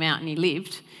spat him out and he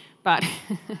lived. But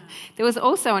there was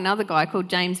also another guy called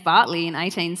James Bartley in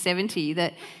 1870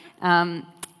 that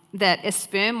a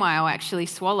sperm whale actually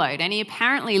swallowed. And he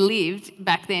apparently lived,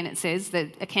 back then it says,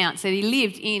 the account said he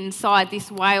lived inside this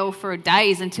whale for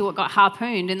days until it got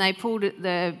harpooned, and they pulled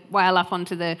the whale up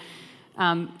onto the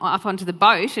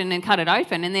boat and then cut it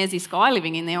open, and there's this guy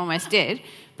living in there almost dead,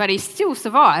 but he still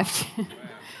survived.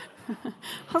 I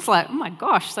was like, oh my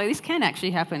gosh, so this can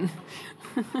actually happen.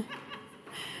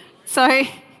 So,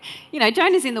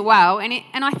 Jonah's in the whale,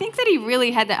 and I think that he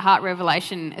really had that heart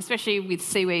revelation, especially with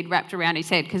seaweed wrapped around his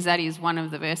head, because that is one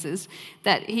of the verses,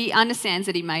 that he understands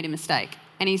that he made a mistake.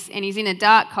 And he's in a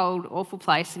dark, cold, awful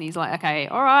place, and he's like, okay,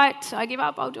 all right, I give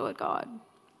up, I'll do it, God.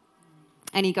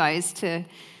 And he goes to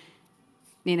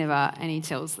Nineveh and he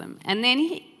tells them. And then,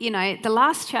 the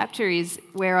last chapter is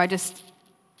where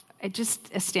it just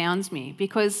astounds me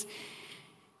because,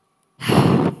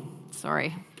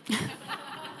 sorry,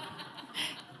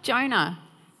 Jonah,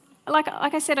 like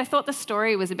I said, I thought the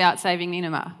story was about saving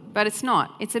Nineveh, but it's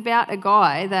not. It's about a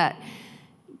guy that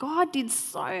God did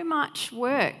so much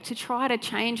work to try to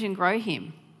change and grow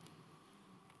him.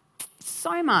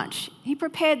 So much. He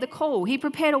prepared the call. He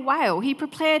prepared a whale. He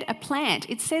prepared a plant.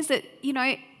 It says that,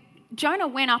 Jonah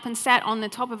went up and sat on the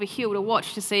top of a hill to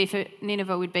watch to see if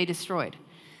Nineveh would be destroyed.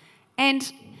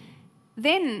 And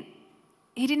then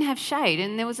he didn't have shade,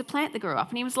 and there was a plant that grew up,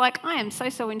 and he was like, I am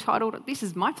so entitled. This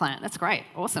is my plant. That's great.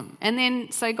 Awesome. And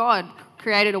then so God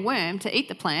created a worm to eat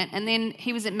the plant, and then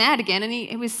he was mad again, and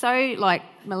he was so like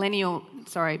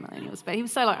millennials, but he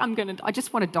was so like, I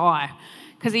just want to die,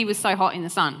 because he was so hot in the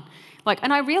sun.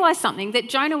 And I realised something, that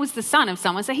Jonah was the son of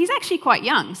someone, so he's actually quite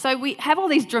young. So we have all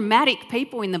these dramatic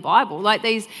people in the Bible, like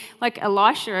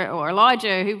Elisha or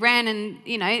Elijah who ran and,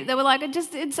 they were like,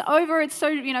 it's over, it's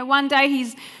so, one day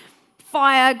he's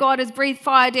fire, God has breathed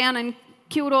fire down and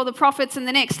killed all the prophets, and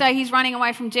the next day he's running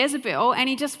away from Jezebel and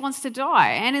he just wants to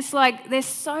die. And it's like, they're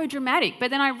so dramatic. But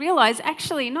then I realised,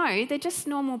 actually, no, they're just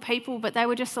normal people, but they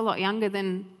were just a lot younger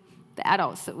than the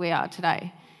adults that we are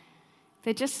today.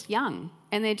 They're just young,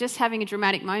 and they're just having a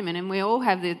dramatic moment, and we all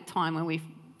have the time when we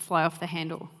fly off the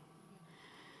handle.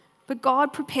 But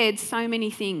God prepared so many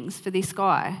things for this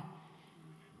guy,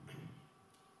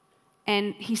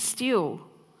 and he still,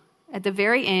 at the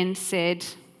very end,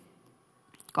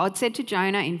 God said to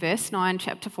Jonah in verse 9,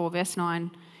 chapter 4, verse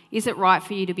 9, is it right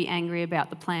for you to be angry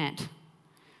about the plant?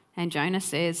 And Jonah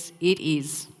says, it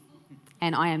is,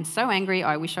 and I am so angry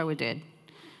I wish I were dead.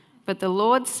 But the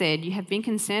Lord said, you have been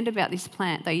concerned about this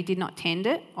plant, though you did not tend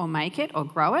it or make it or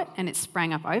grow it, and it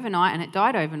sprang up overnight and it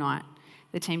died overnight.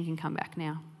 The team can come back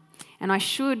now.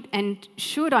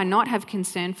 Should I not have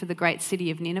concern for the great city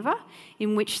of Nineveh,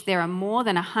 in which there are more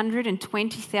than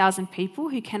 120,000 people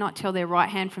who cannot tell their right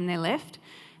hand from their left,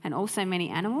 and also many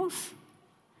animals?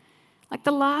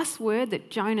 The last word that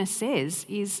Jonah says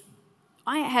is,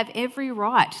 I have every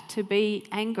right to be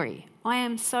angry. I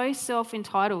am so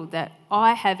self-entitled that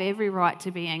I have every right to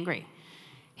be angry.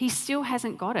 He still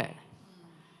hasn't got it.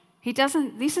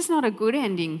 This is not a good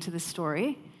ending to the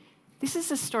story. This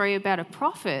is a story about a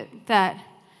prophet that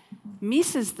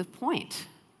misses the point,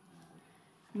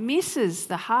 misses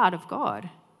the heart of God,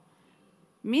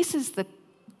 misses the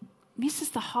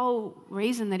whole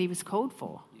reason that he was called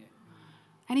for. Yeah.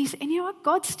 And you know what?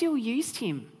 God still used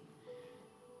him.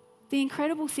 The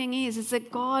incredible thing is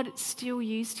that God still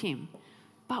used him.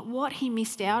 But what he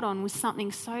missed out on was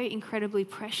something so incredibly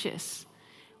precious,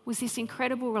 was this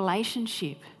incredible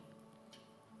relationship.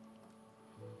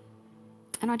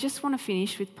 And I just want to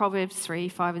finish with Proverbs 3,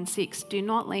 5 and 6. Do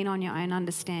not lean on your own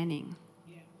understanding.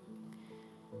 Yeah.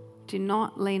 Do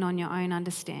not lean on your own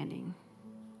understanding.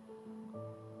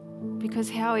 Because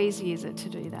how easy is it to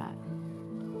do that?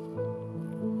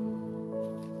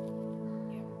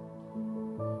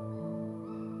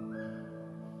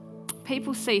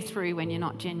 People see through when you're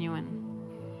not genuine.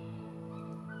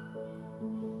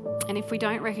 And if we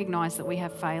don't recognise that we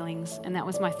have failings, and that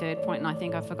was my third point, and I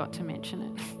think I forgot to mention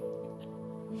it.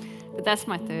 But that's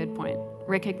my third point.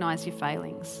 Recognise your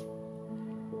failings.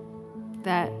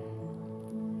 That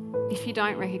if you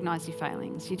don't recognise your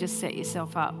failings, you just set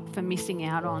yourself up for missing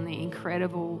out on the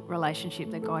incredible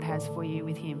relationship that God has for you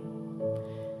with him.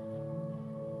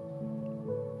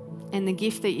 And the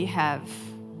gift that you have,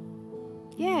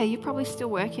 you probably still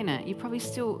work in it. You probably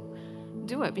still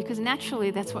do it because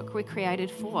naturally that's what we're created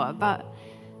for. But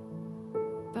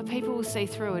people will see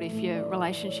through it if your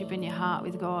relationship in your heart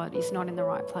with God is not in the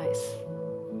right place.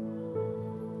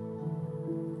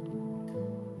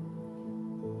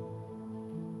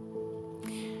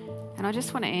 And I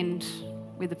just want to end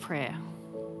with a prayer.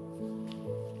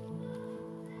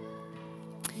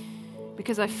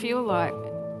 Because I feel like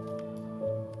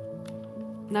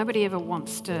nobody ever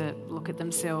wants to look at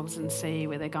themselves and see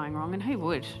where they're going wrong, and who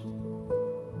would?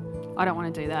 I don't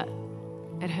want to do that.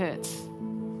 It hurts.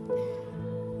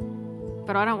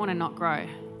 But I don't want to not grow.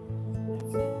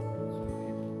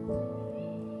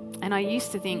 And I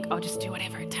used to think, I'll just do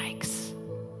whatever it takes.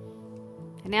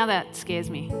 And now that scares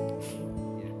me,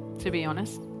 to be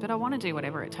honest. But I want to do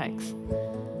whatever it takes.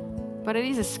 But it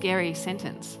is a scary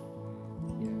sentence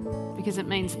because it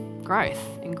means growth,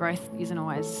 and growth isn't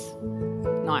always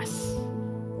nice.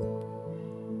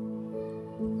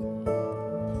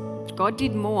 God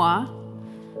did more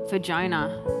for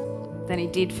Jonah than he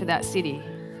did for that city,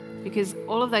 because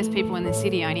all of those people in the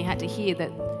city only had to hear that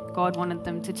God wanted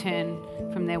them to turn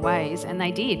from their ways, and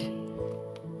they did.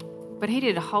 But he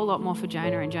did a whole lot more for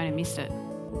Jonah, and Jonah missed it.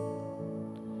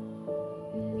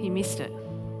 he missed it.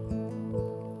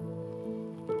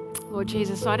 Lord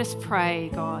Jesus, I just pray,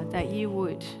 God, that you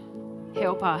would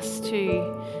help us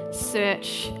to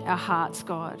search our hearts,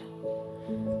 God.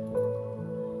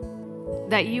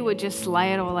 That you would just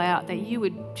lay it all out, that you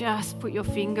would just put your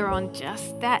finger on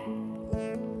just that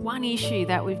one issue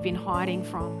that we've been hiding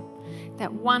from,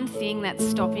 that one thing that's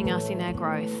stopping us in our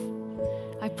growth.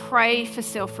 I pray for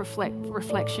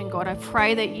self-reflection, God. I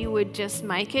pray that you would just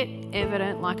make it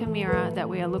evident like a mirror that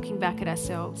we are looking back at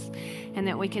ourselves and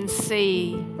that we can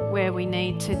see where we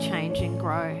need to change and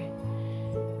grow,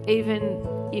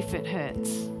 even if it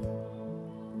hurts.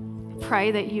 I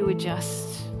pray that you would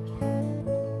just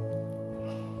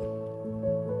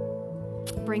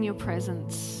bring your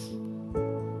presence.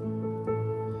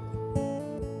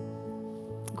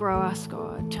 Grow us,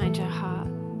 God. Change our heart.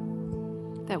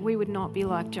 That we would not be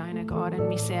like Jonah, God, and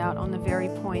miss out on the very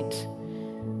point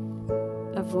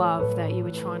of love that you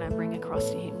were trying to bring across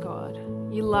to him, God.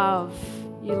 You love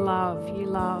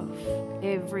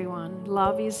everyone.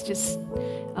 Love is just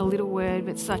a little word,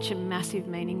 but such a massive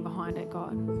meaning behind it,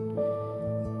 God.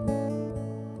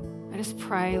 I just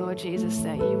pray, Lord Jesus,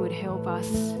 that you would help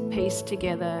us piece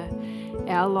together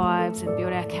our lives and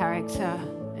build our character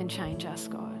and change us,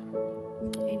 God.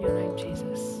 In your name,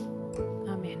 Jesus.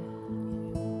 Amen.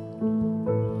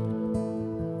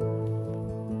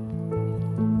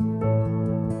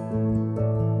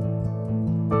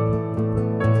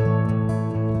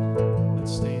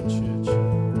 Let's stay in church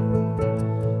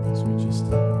as we just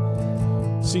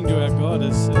sing to our God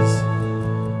as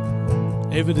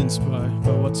evidenced by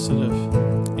what sort of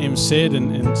Em said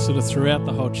and sort of throughout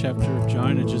the whole chapter of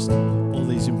Jonah, just all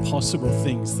these impossible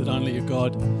things that only a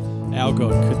God, our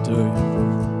God, could do.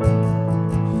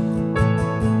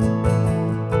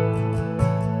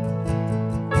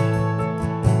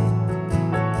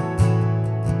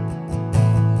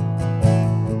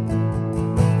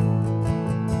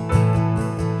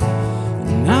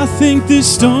 I think this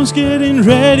storm's getting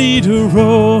ready to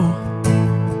roar,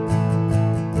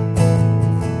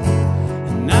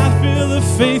 and I feel the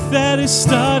faith that is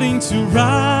starting to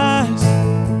rise,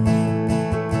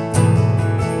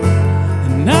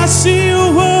 and I see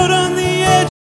a world